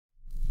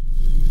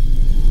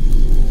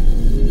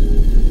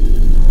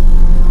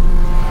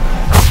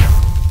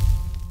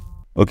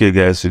Okay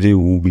guys, today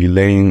we'll be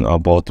learning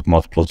about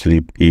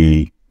Matplotlib,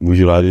 a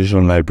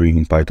visualization library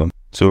in Python.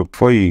 So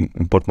before you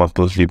import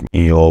Matplotlib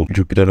in your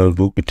Jupyter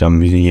notebook, which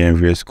I'm using here in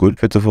VS Code,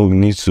 first of all we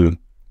need to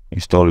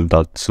install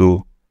that.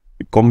 So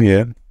you come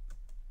here,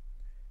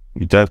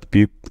 you type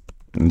pip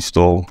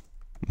install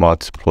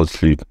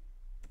Matplotlib,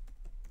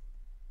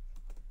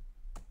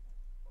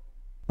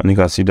 and you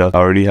can see that I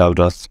already have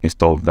that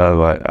installed. That's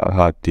why I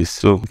had this.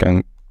 So you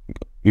can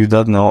use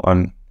that now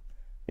and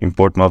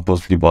import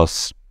Matplotlib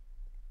as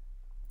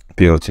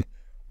PLT.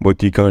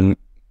 But you can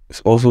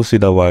also see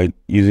that by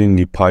using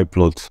the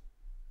pyplot.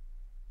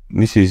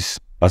 This is,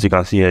 as you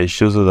can see here, it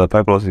shows us that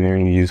pyplot is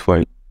mainly used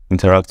for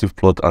interactive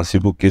plot and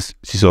simple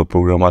cases of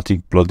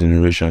programmatic plot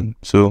generation.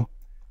 So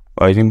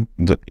by using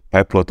the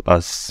pyplot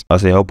as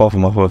a helper for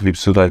Matplotlib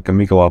so that it can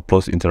make our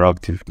plots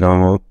interactive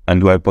now,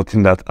 and by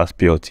putting that as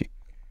PLT.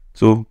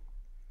 So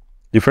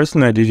the first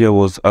thing I did here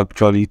was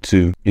actually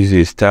to use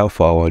a style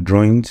for our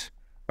drawings,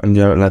 and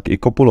there are like a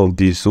couple of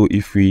these. So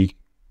if we,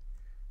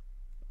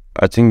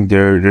 I think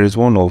there is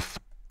one of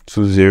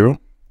 2.0,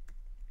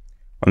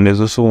 and there's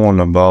also one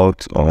about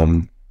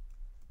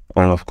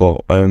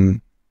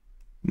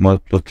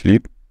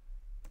Matplotlib.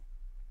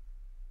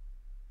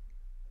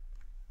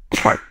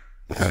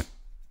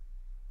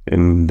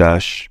 In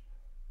dash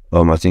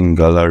I think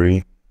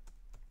gallery.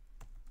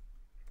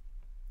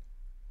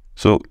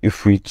 So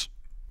if I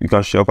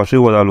can show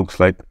you what that looks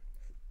like.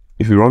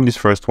 If we run this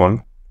first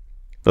one,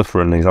 just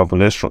for an example,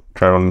 let's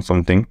try running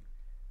something.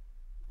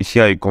 You see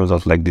how it comes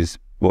out like this.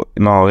 But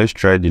now let's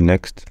try the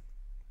next,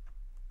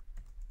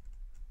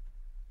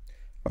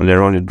 and then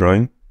run the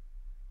drawing.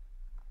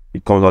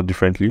 It comes out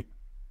differently.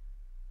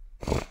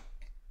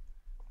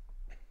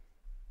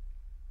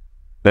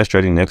 Let's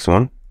try the next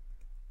one.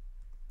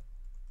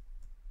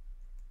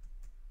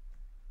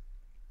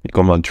 It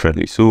comes out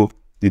differently. So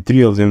the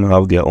three of them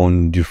have their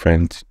own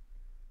different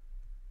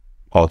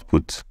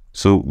outputs.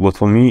 So, but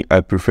for me,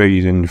 I prefer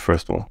using the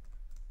first one.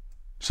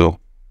 So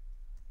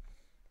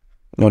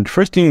now the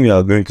first thing we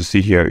are going to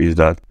see here is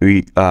that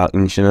we are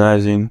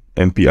initializing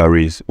MP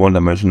arrays,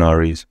 one-dimensional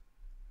arrays.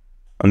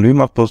 And the way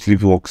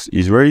Matplotlib works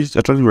is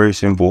actually very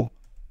simple.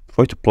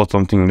 For you to plot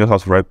something, you just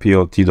have to write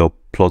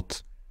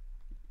plt.plot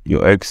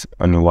your x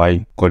and your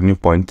y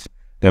coordinate point,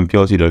 then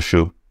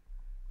plt.show,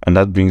 and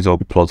that brings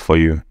up a plot for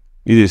you.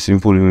 It is a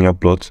simple linear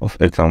plot of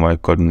x and y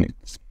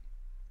coordinates.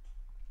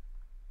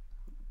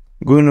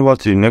 Going over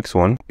to the next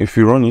one, if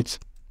we run it,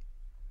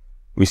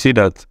 we see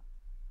that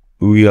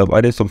we have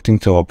added something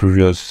to our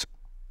previous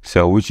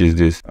cell, which is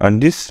this,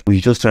 and this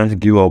we're just trying to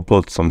give our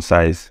plot some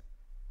size.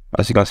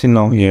 As you can see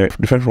now here,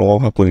 different from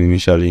what happened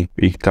initially,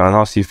 we can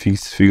now see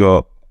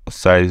figure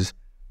size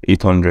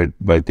 800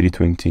 by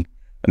 320,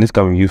 and this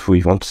can be useful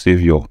if you want to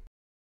save your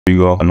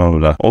figure and all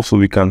of that. Also,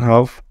 we can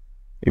have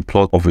a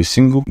plot of a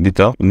single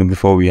data.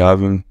 Before we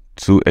having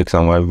two x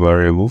and y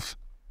variables,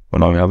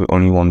 but now we have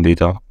only one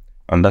data,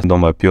 and that's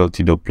done by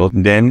plt.plot.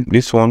 Then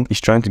this one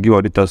is trying to give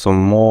our data some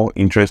more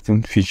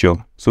interesting feature.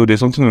 So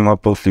there's something in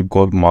Matplotlib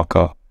called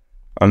marker,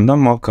 and that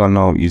marker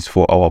now is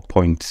for our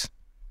points.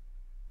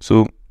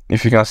 So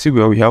if you can see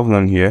where we have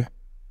one here,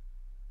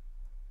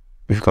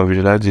 if you can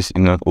visualize this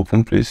in an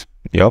open place,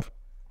 yep.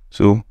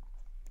 So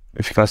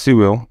if you can see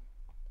well,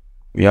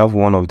 we have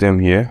one of them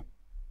here,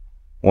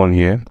 one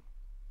here,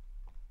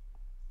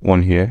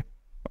 one here,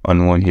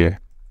 and one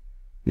here.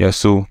 Yeah,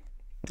 so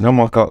that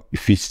marker,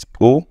 if it's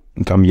O,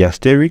 it can be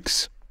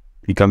asterisk,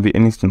 it can be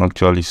anything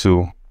actually.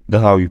 So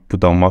that's how we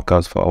put our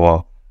markers for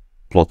our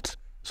plot.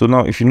 So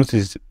now if you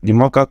notice, the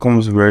marker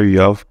comes where you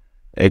have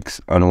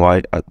x and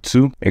y at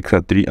 2, x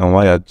at 3 and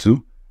y at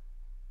 2,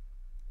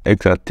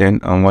 x at 10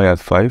 and y at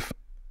 5.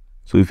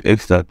 So if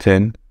x is at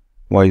 10,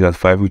 y is at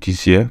 5, which is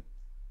here,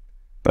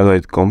 that's how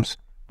it comes.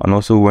 And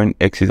also when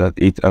x is at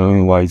 8 and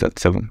when y is at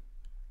 7,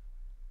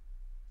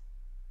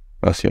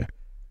 that's here.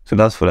 So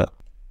that's for that.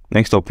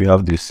 Next up we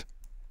have this.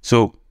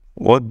 So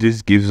what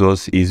this gives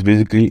us is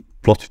basically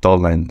plot without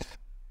lines,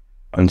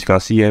 and you can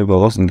see here we've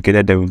also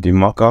indicated them with the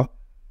marker.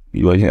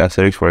 You are using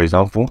asterisk for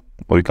example,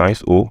 but you can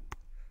use O,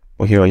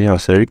 but here I use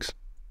asterisk,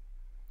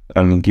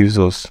 and it gives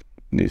us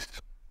this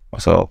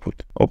as our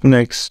output. Up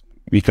next,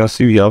 we can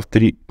see we have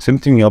same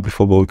thing we had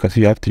before, but we can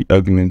see we have 3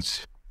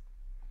 arguments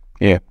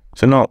here.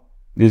 So now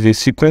there's a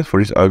sequence for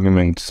these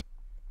arguments,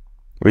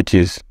 which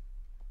is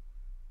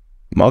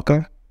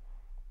marker,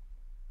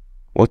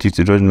 what is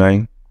the drawing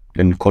line,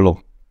 then the color.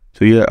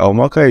 So here our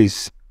marker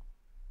is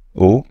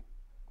O,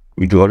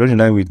 we do a drawing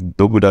line with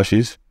double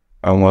dashes,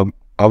 and we're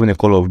having a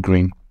color of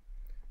green.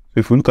 So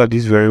if we look at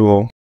this very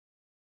well,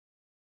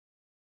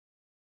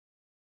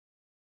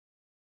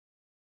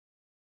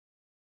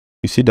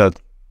 you see that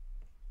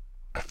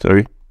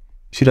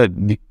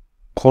the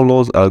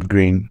colors are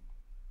green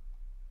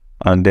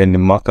and then the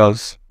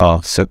markers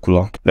are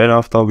circular. Then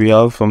after we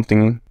have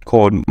something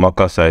called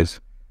marker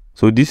size.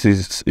 So this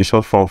is a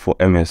short form for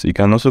ms. You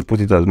can also put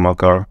it as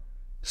marker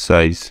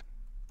size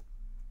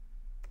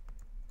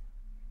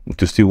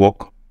to still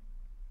work,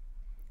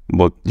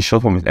 but the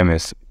short form is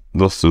ms,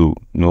 just to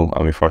know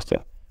I'm a first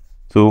step.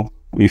 So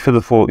we first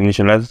of all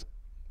initialize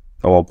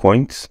our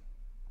points.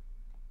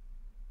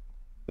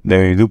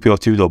 Then we do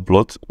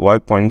plot. Y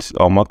points,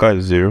 our marker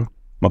is 0,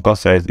 marker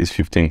size is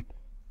 15.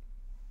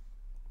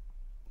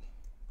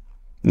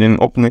 Then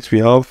up next we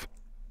have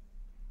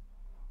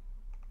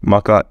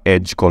marker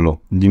edge color.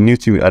 The new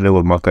thing we added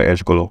was marker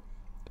edge color,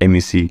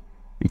 MEC.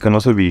 It can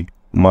also be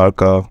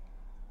marker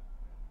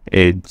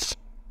edge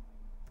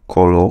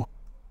color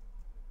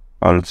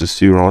and to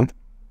see run,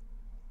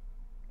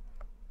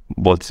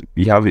 but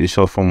we have it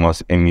short form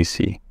as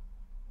MEC.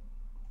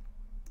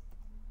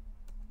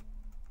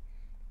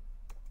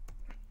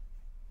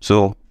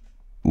 So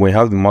we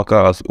have the marker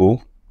as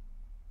O,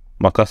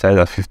 marker size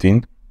as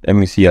 15,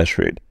 MEC as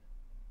red.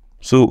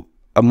 So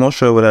I'm not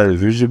sure whether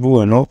it's visible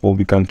or not, but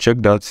we can check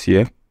that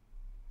here.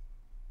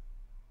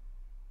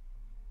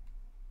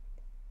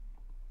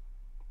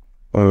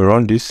 When we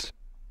run this,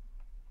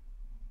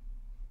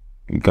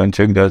 you can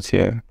check that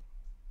here.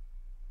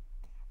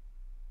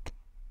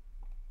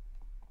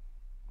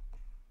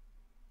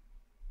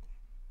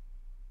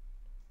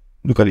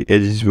 Look at the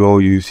edges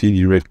where you see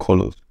the red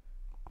colors.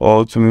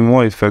 Or to be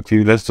more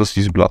effective, let's just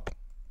use black.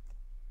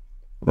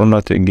 Run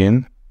that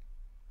again.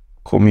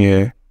 Come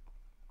here.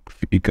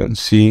 You can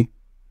see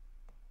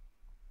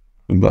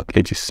the black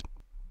edges.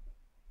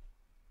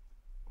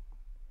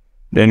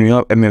 Then we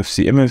have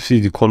MFC. MFC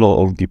is the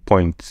color of the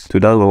point. So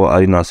that's what we're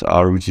adding as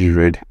R, which is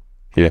red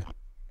here.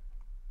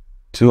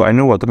 So I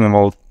know we're talking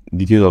about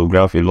details of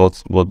graph a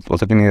lot, but we're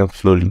taking it up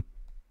slowly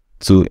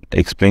to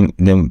explain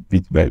them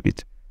bit by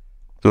bit.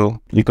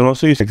 So you can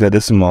also use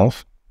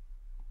hexadecimals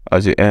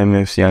as your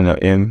MFC and your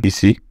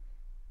MPC.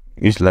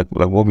 It's like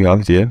what we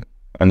have here,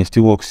 and it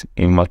still works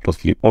in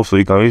Matplotlib. Also,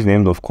 you can use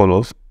names of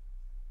colors,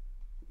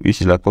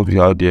 which is like what we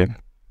have there.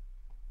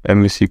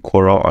 MFC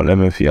coral and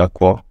MFC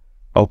aqua.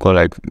 Aqua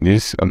like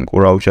this, and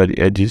coral which are the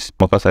edges.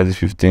 Marker size is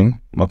 15,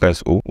 marker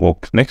is O,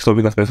 works. Next up,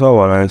 we can specify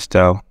our line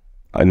style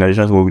in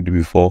addition to what we did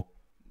before.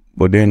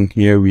 But then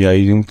here we are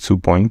using 2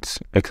 points,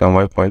 X and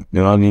Y point.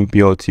 Then adding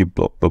PLT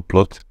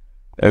plot,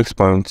 X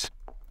point,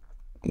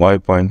 Y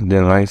point,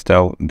 then line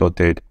style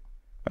dotted.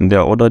 And there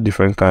are other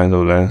different kinds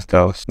of line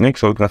styles.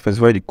 Next up, we can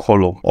specify the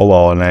color of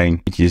our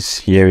line, which is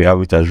here we have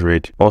it as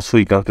red. Also,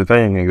 you can specify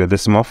in the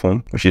decimal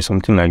form, which is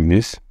something like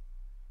this,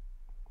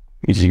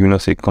 which is giving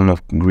us a kind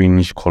of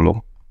greenish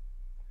color.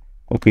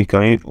 Okay, you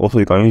can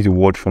use the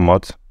word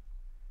format,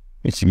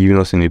 which is giving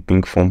us in a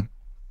pink form.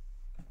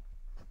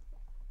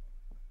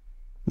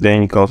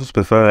 Then you can also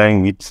specify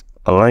line width.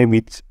 A line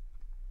width,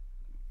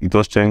 it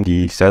does change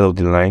the size of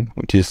the line,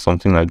 which is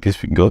something like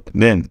this we got.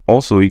 Then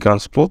also you can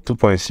plot 2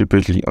 points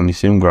separately on the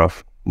same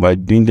graph by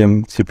doing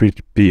them separate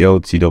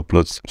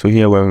PLT.plots. So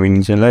here when we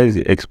initialize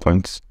the X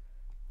points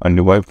and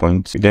the Y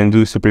points, we then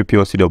do separate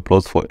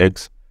PLT.plots for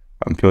X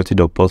and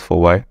PLT.plots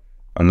for Y,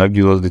 and that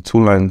gives us the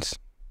 2 lines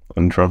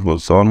on the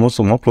transport. So and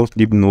also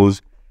Matplotlib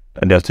knows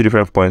that there are 2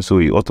 different points, so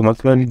it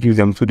automatically gives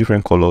them 2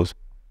 different colors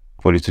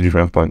for the 2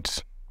 different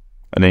points.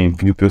 And then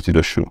you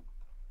PLT.show,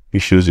 it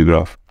shows the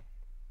graph.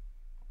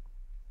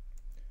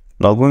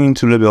 Now going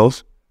into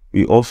labels,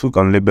 we also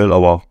can label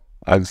our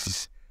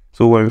axis.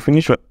 So when we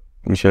finish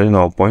initializing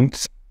our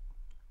points,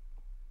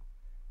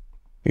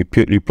 we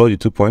plot the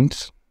 2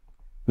 points.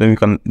 Then we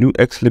can do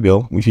X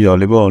label, which is our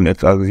label on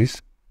X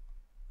axis,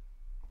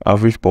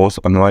 average pulse,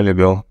 and Y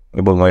label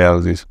on Y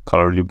axis,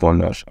 calorie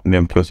bondage, and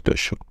then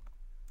PLT.show.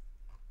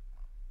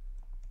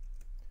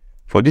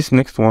 For this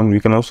next one, we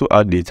can also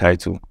add the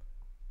title.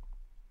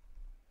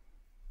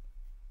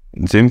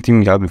 The same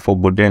thing we had before,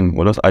 but then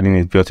we're just adding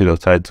a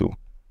PLT.title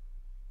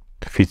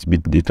to fit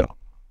bit data.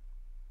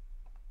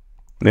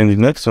 Then the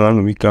next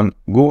one, we can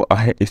go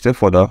ahead a step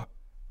further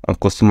and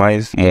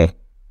customize more.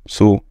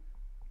 So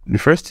the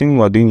first thing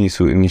we're doing is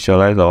to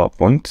initialize our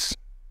points,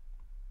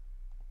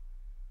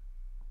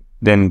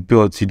 then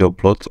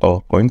PLT.plot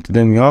our point.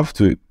 Then we have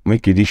to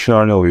make a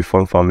dictionary of a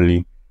font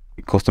family,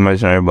 a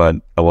customized dictionary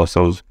by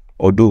ourselves.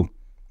 Although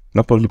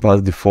Matplotlib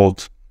has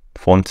default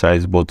font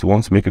size, but we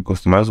want to make a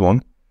customized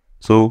one.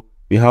 So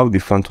we have the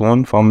font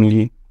 1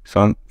 family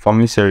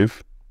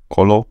serif,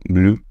 color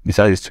blue, the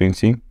size is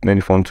 20. Then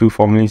the font 2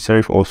 family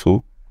serif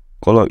also,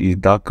 color is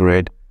dark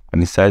red,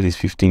 and the size is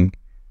 15.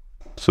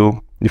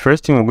 So the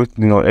first thing we're going to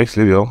do in our X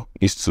label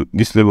is to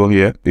this label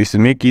here is to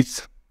make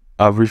it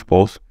average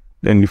pulse.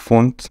 Then the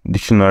font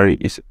dictionary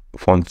is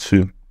font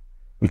 2,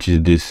 which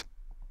is this,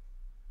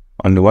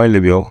 and the Y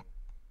label,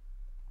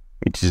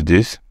 which is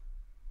this,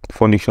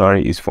 font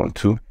dictionary is font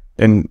 2.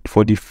 Then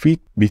for the fit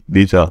bit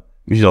data,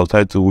 which is our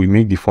title, we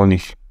make the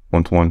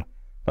font 1.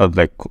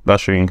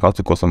 That's showing how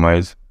to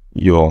customize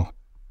your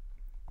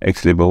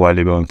X label, Y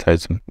label, and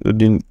title. So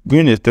then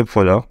going a step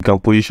further, we can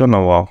position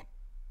our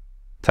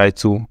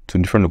title to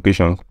different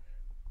locations.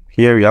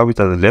 Here we have it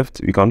at the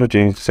left, we can also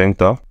change the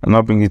center, and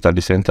now bring it at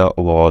the center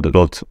of our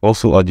dot.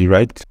 Also at the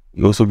right,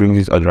 it also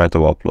brings it at the right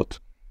of our plot.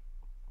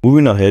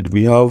 Moving ahead,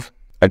 we have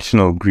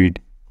additional grid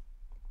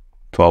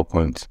to our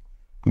points.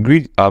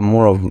 Grid are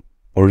more of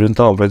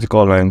horizontal or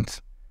vertical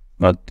lines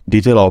that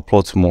detail our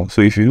plots more.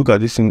 So if you look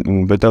at this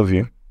in better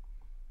view,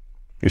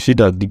 you see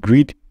that the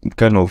grid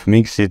kind of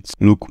makes it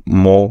look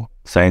more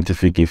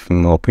scientific, if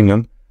in my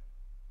opinion,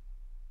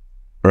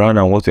 rather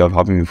than what we have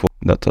happened before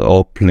that are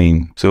all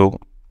plain. So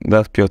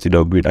that's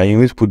PLT.grid. I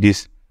always put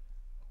this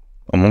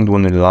among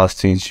one of the last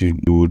things you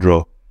will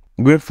draw.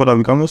 Going further,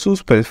 we can also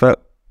specify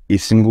a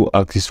single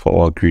axis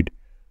for our grid.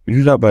 We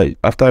do that by,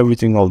 after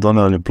everything I've done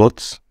on the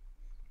plots,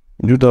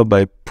 we do that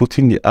by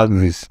putting the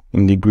axis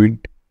in the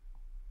grid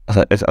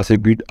as a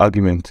grid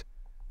argument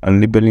and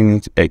labeling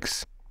it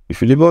X.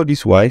 If you label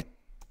this Y,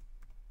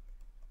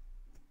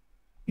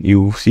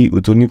 you will see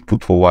it only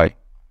put for Y.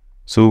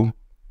 So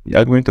the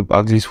argument of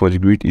axis for the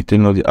grid is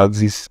telling us the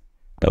axis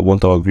that we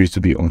want our grid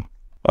to be on.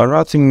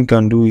 Another thing you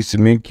can do is to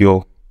make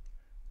your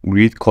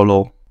grid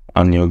color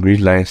and your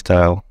grid line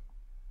style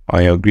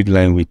and your grid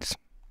line width.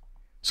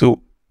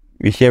 So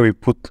here we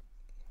put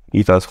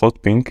it as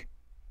hot pink,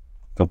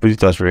 you can put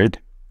it as red,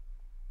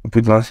 we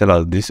put line style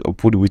as this, or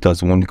put the width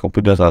as 1, you can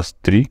put that as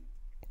 3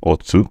 or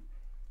 2.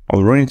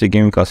 And we run it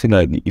again, we can see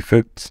that the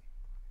effect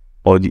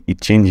or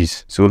it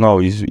changes. So now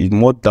it's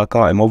more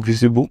darker and more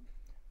visible,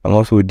 and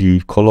also the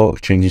color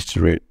changes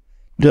to red.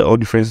 There are all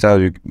different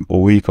styles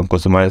or way you can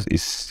customize a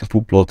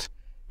simple plot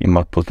in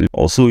Matplotlib.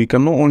 Also, you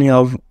can not only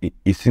have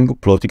a single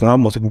plot, you can have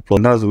multiple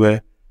plots. That's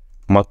where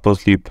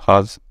Matplotlib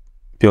has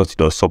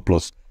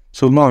PLT.subplots.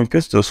 So now in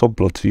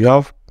PLT.subplots, you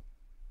have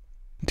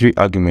 3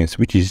 arguments,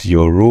 which is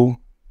your row,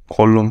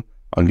 column,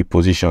 and the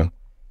position.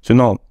 So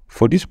now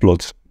for this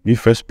plot, the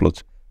first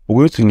plot,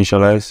 we're going to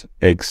initialize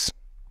X,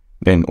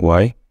 then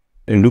Y,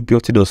 then do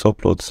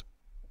PLT.subplots.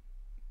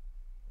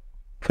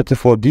 First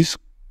of all, this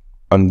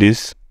and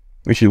this,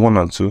 which is 1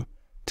 and 2,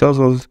 tells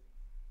us,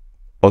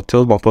 or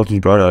tells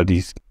Matplotlib rather,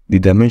 the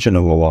dimension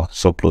of our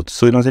subplot.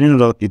 So it's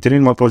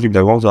telling Matplotlib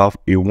that we want to have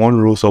a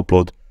 1-row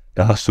subplot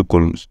that has 2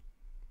 columns.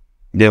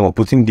 Then we're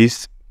putting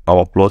this,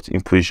 our plot,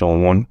 in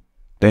position 1.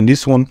 Then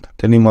this one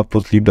telling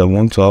Matplotlib that we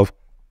want to have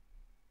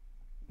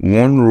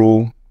 1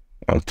 row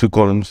and 2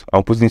 columns.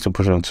 I'm putting it in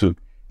position 2.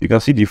 You can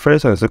see the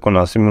first and the second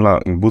are similar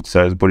in both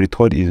sides, but the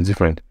third is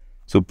different.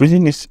 So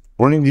printing this,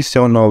 running this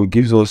cell now,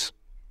 gives us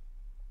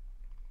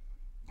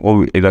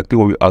exactly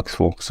what we asked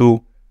for.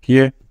 So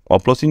here we're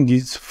plotting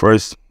these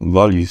first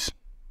values,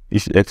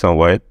 this is X and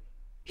Y,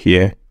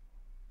 here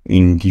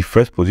in the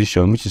first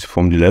position, which is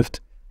from the left,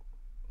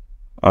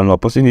 and we're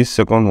plotting these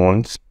second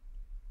ones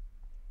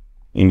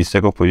in the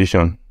second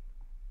position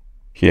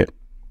here.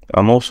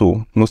 And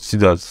also notice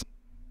that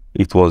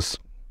it was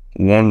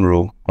 1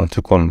 row and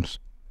 2 columns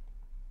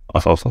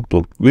as our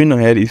subplot. Going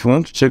ahead, if you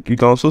want to check, you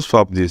can also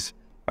swap this,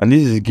 and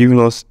this is giving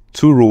us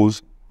 2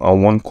 rows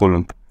and 1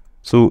 column.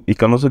 So you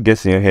can also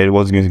guess in your head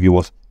what's going to give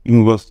us,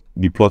 even with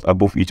the plot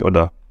above each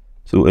other.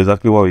 So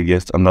exactly what we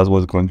guessed, and that's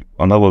what's going,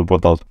 and that was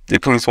brought out.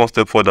 Taking this one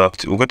step further,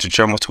 we're going to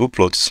try multiple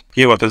plots.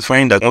 Here we're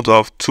specifying that we want to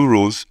have 2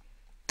 rows,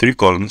 3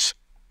 columns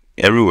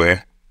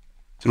everywhere.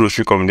 2 rows,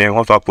 3 columns. Then we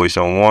want to have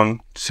position 1,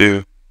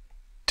 2,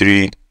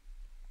 3,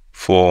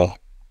 4,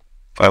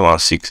 5,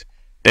 and 6.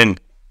 Then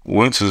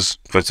we're going to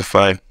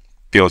specify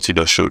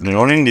PLT.show. Then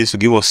running this will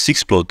give us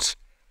 6 plots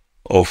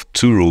of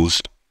 2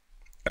 rows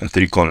and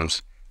 3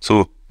 columns.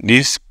 So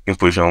this in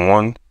position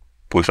 1,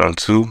 position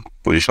 2,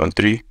 position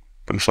 3,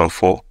 position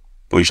 4,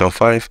 position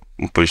 5,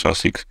 and position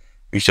 6,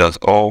 which is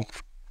all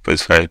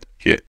specified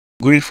here.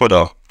 Going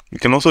further, we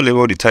can also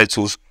label the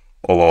titles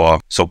of our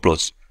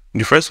subplots.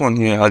 The first one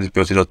here has the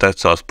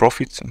PLT.title as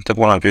profit, and the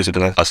second one has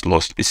PLT as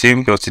loss. The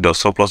same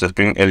PLT.subplots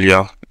explained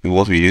earlier with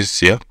what we used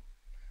here.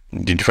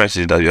 The difference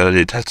is that you added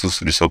the titles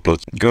to the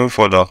subplot. Going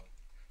further,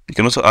 you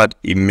can also add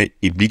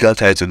a bigger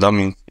title. That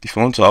means if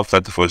you want to have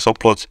title for a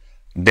subplot,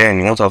 then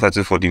you want to have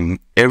title for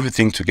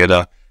everything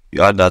together,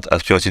 you add that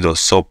as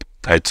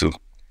PLT.subtitle,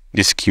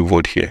 this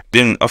keyword here.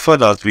 Then after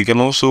that, we can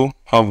also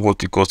have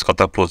what we call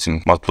scatter plots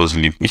in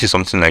Matplotlib, which is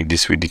something like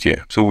this we did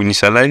here. So we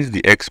initialize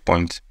the X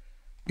point,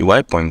 the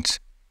Y point,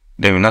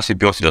 then we now say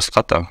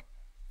PLT.scatter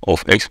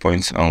of X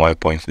points and Y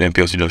points, then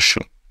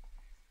PLT.show.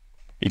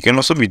 You can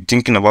also be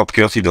thinking about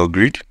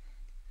PLT.grid.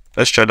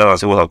 Let's try that and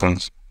see what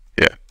happens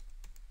here.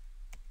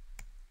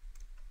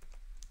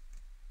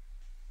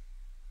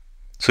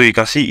 So you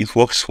can see it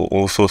works for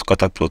also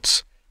scatter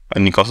plots,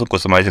 and you can also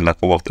customize it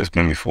like what I've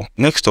explained before.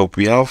 Next up,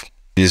 we have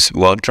this.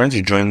 We are trying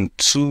to join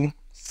 2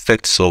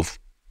 sets of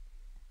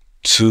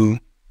 2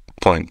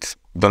 points.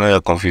 Don't know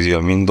you're confused.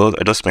 I mean,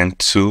 I just meant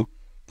 2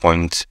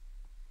 points,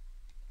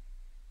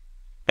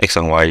 X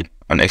and Y,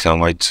 and X and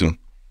Y 2.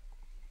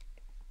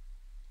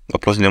 We're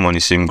plotting them on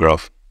the same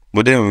graph.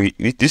 But then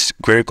this is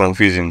very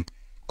confusing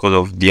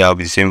because they have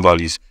the same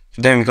values.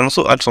 So then we can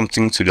also add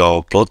something to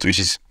our plot, which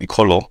is the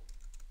color.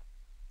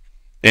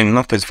 Then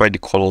now specify the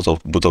colors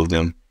of both of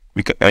them.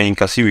 And you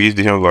can see we use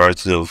different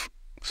varieties of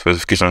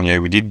specification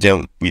here. We did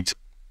them with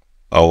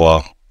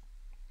our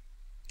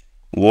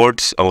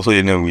words, and also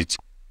did them with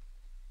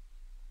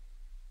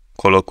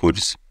color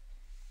codes.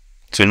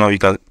 So now you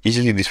can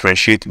easily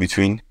differentiate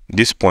between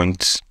this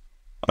point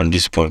and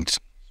this point.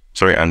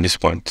 Sorry, and this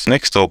point.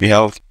 Next up, we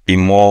have a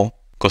more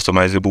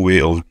customizable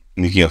way of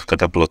making a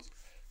scatter plot.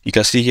 You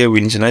can see here we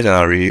initialize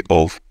an array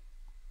of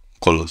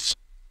colors.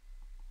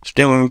 So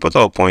then when we put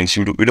our points,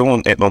 we don't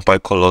want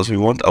NumPy colors, we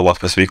want our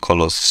specific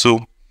colors.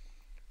 So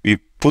we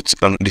put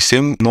the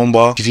same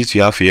number digits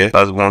we have here.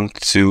 That's 1,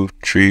 2,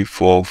 3,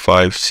 4,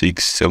 5,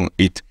 6, 7,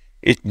 8.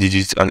 8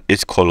 digits and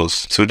 8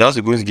 colors. So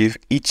that's going to give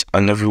each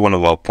and every one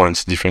of our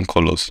points different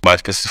colors by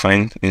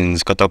specifying in the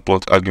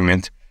scatterplot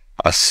argument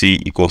as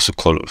C equals to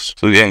colors.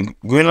 So then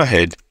going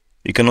ahead,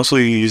 you can also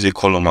use a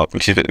color map,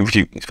 which is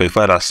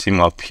specified as C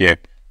map here.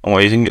 And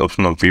we're using the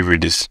option of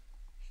preview this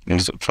in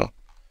this option.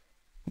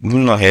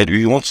 Moving ahead,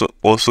 we want to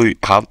also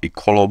have a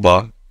color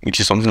bar, which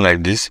is something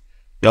like this.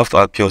 You have to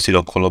add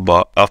plc.color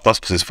bar after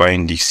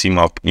specifying the C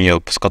map in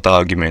your scatter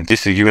argument.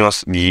 This is giving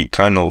us the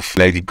kind of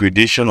like the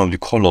gradation of the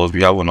colors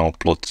we have on our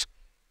plot.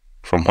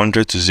 From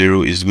 100 to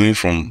 0 is going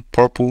from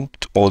purple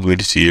to all the way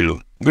to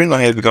yellow. Going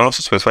ahead, we can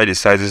also specify the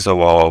sizes of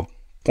our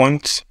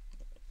points.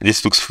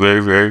 This looks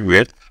very, very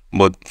weird,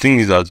 but the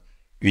thing is that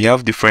we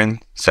have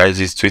different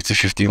sizes: 20,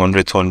 50,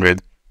 100,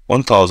 200,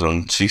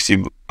 1000,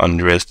 60, and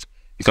the rest.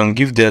 You can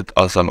give that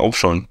as an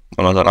option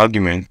and as an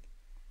argument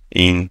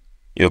in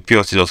your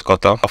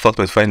plc.scatter after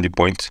specifying the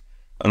point,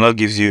 and that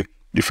gives you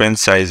different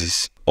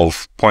sizes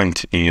of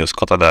point in your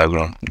scatter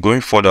diagram. Going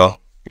further,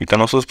 you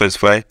can also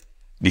specify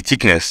the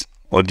thickness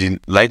or the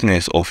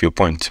lightness of your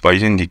point by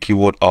using the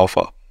keyword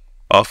alpha.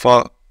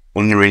 Alpha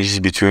only ranges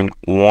between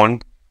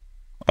 1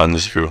 and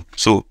 0.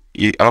 So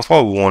alpha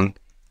of 1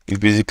 is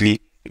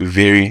basically a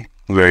very,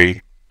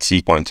 very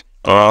thick point.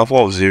 And alpha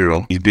of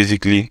 0 is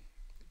basically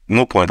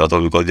no point at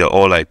all because they're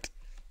all light.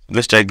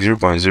 Let's check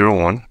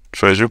 0.01.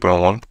 Sorry,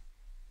 0.1.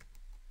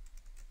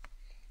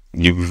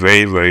 You'll be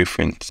very, very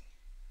faint.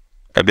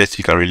 I bet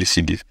you can really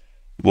see this.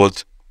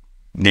 But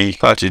the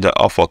catch is that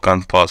alpha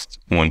can't pass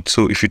 1.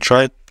 So if you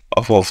try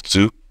alpha of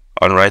 2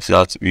 and write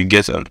that, we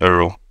get an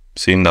error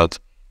saying that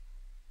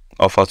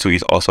alpha 2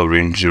 is also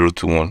range 0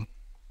 to 1.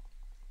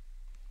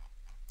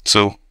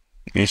 So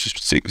you need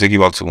to take it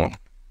back to 1.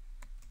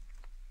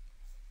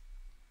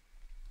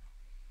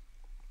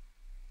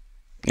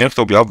 Next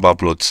up, we have bar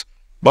plots.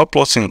 Bar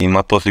plotting in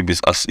Matplotlib is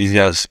as easy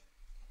as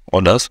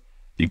others.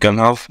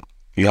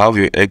 You have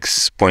your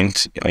X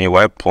point and your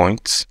Y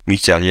points,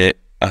 which are here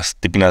as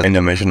taken as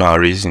n-dimensional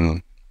arrays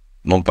in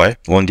NumPy.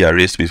 You want the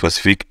arrays to be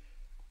specific.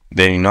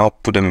 Then you now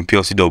put them in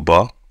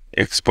plc.bar,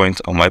 X point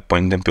and Y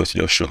point, then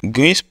plc.show.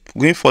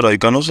 Going further, you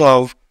can also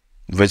have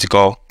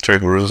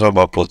horizontal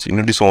bar plot. You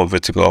know this one,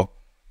 vertical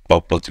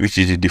bar plot, which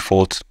is the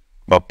default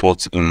bar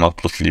plot in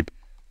Matplotlib.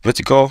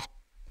 Vertical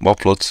bar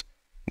plot,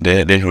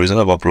 then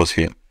horizontal bar plot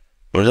here.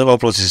 Horizontal bar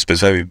plot is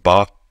specified with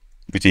bar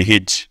with a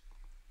H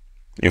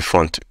in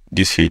front,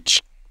 this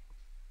H.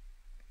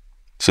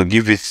 So it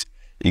gives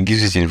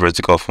it in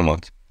vertical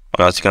format.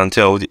 And as you can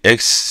tell, the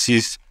X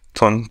is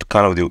turned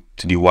kind of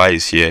to the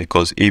Y's here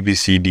because A, B,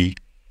 C, D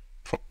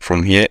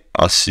from here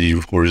as the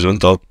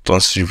horizontal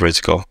turns to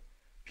vertical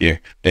here.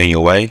 Then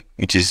your Y,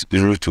 which is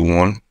 0 to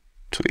 1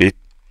 to 8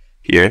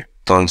 here,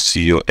 turns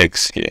to your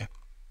X here.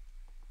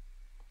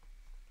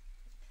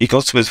 You can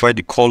also specify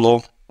the color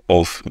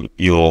of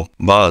your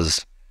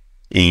bars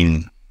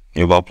in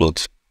your bar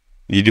plot.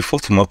 The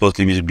default for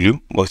Matplotlib is blue,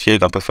 but here you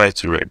can specify it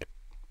to red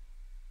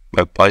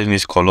by adding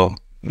this color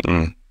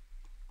in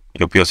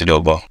your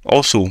plc bar.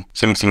 Also,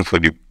 same thing for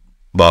the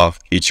bar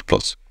H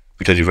plot,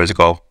 which is the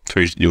vertical,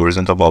 the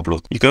horizontal bar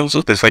plot. You can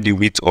also specify the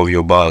width of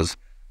your bars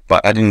by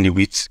adding the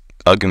width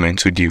argument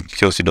to the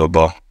plc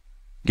bar,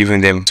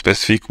 giving them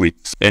specific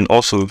widths. And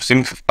also,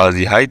 same as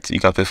the height, you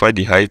can specify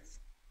the height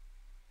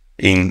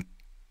in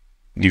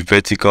the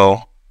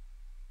vertical,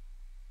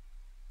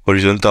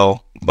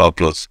 horizontal bar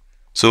plots.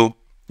 So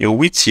your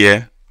width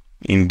here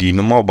in the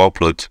normal bar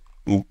plot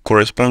will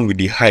correspond with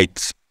the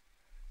height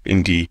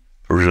in the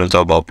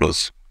horizontal bar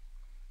plots,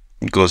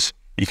 because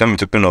you can be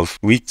talking of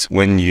width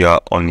when you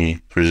are on the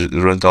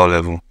horizontal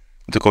level.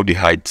 Talk of the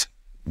height,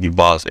 the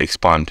bars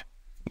expand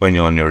when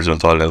you're on the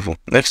horizontal level.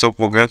 Next up,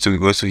 we're going to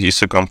go to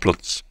histogram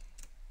plots.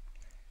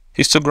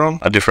 Histogram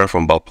are different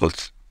from bar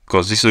plots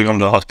because histogram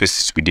don't have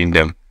spaces within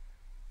them.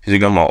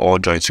 Histogram are all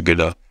joined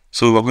together.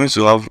 So we're going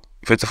to have,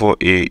 first of all,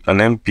 an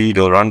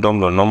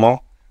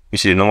np.random.normal,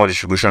 which is the normal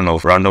distribution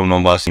of random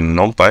numbers in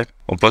NumPy.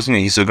 I'm plotting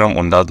a histogram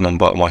on that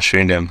number. I'm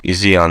showing them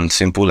easy and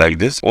simple like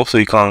this. Also,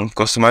 you can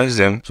customize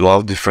them to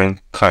have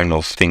different kind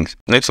of things.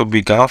 Next up,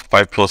 we can have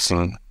pie plots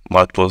in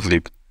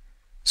Matplotlib.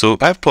 So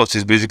pie plot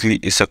is basically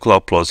a circular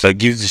plot that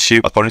gives the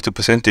shape according to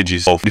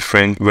percentages of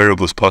different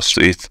variables passed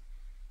to it.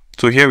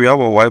 So here we have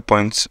a Y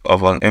point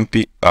of an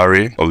MP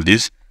array of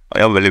this. I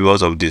have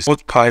labels of this.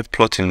 What pie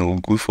plotting will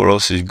do for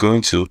us is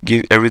going to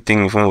give everything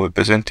in form of a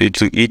percentage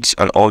to each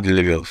and all the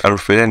labels and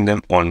represent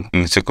them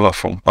in circular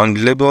form. And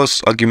the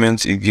labels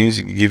argument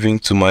is giving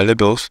to my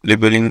labels,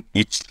 labeling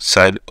each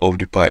side of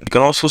the pie. You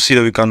can also see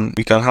that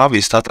we can have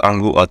a start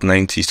angle at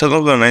 90. Start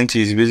angle at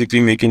 90 is basically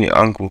making the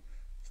angle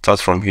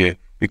start from here.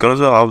 We can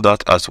also have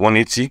that as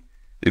 180.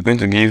 You're going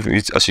to give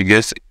it, as you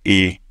guess,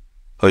 a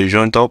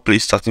horizontal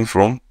place starting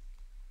from,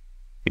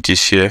 which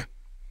is here.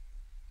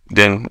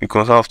 Then we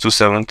can also have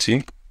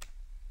 270,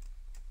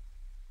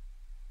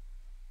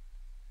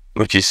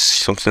 which is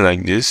something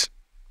like this.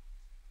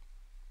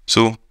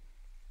 So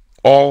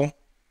all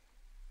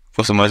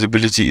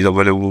customizability is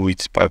available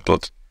with pie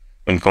plot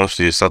when it comes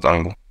to the start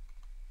angle.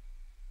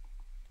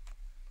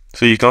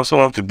 So you can also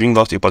want to bring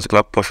out a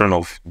particular portion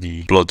of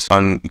the plot,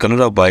 and you can do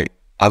that by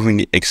having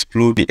the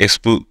explode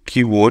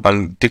keyword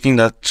and taking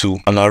that to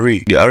an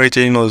array. The array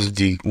telling us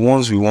the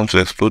ones we want to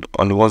explode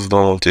and the ones we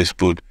don't want to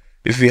explode.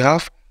 If we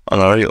have an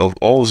array of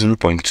all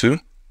 0.2,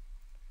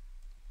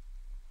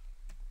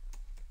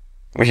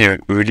 which is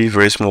really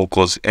very small,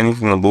 because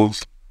anything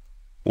above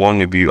 1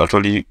 will be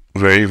actually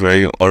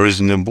very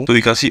unreasonable. So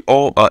you can see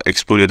all are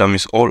exploded, that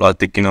means all are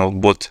taken out.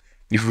 But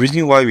the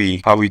reason why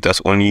we have it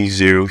as only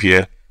 0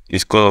 here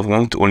is because we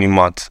want only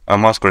math,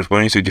 and math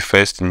corresponding to the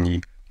first in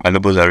the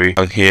enables array,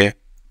 and here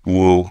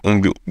will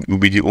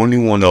be the only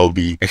one that will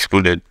be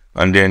exploded,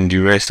 and then the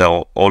rest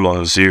are all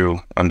on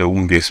 0 and they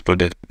won't be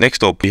exploded.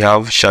 Next up, we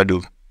have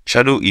shadow.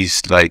 Shadow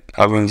is like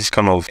having this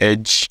kind of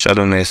edge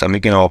shadowness and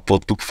making our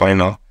plot look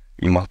finer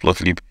in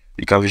Matplotlib.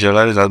 You can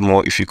visualize that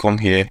more if you come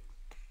here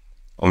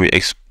and we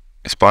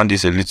expand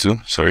this a little.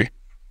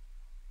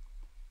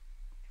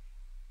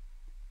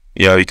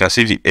 Yeah, you can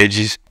see the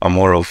edges are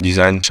more of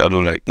design shadow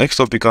like. Next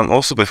up, you can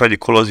also specify the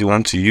colors you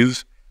want to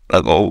use,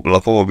 like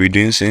what we'll be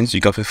doing since.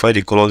 You can specify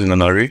the colors in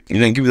an array. You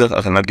then give that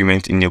as an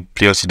argument in your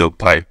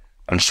player.py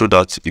and show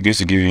that you're going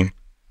to give him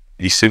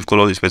the same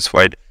colors you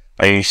specified.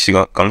 And you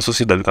can also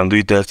see that we can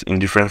do that in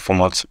different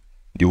formats: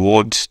 the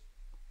words,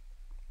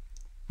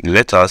 the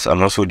letters,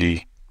 and also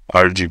the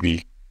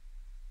RGB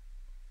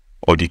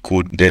or the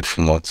code depth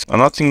format.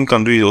 Another thing you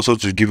can do is also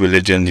to give a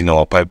legend in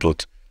our pie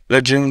plot.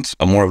 Legends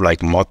are more of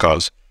like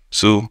markers.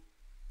 So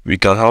we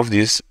can have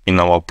this in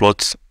our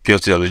plot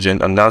PLT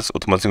legend, and that's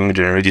automatically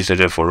generate this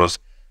legend for us,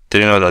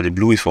 telling us that the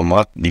blue is for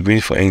math, the green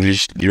is for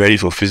English, the red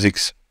is for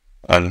physics,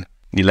 and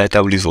the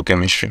lighter blue is for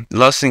chemistry. The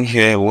last thing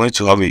here, we want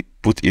to have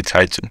put a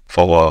title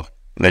for our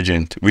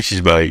legend, which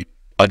is by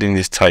adding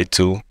this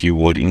title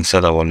keyword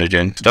inside our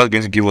legend. So that's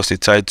going to give us a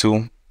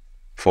title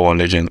for our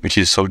legend, which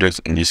is subject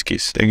in this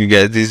case. Thank you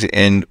guys. This is the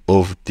end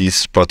of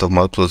this part of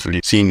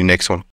Matplotlib. See you in the next one.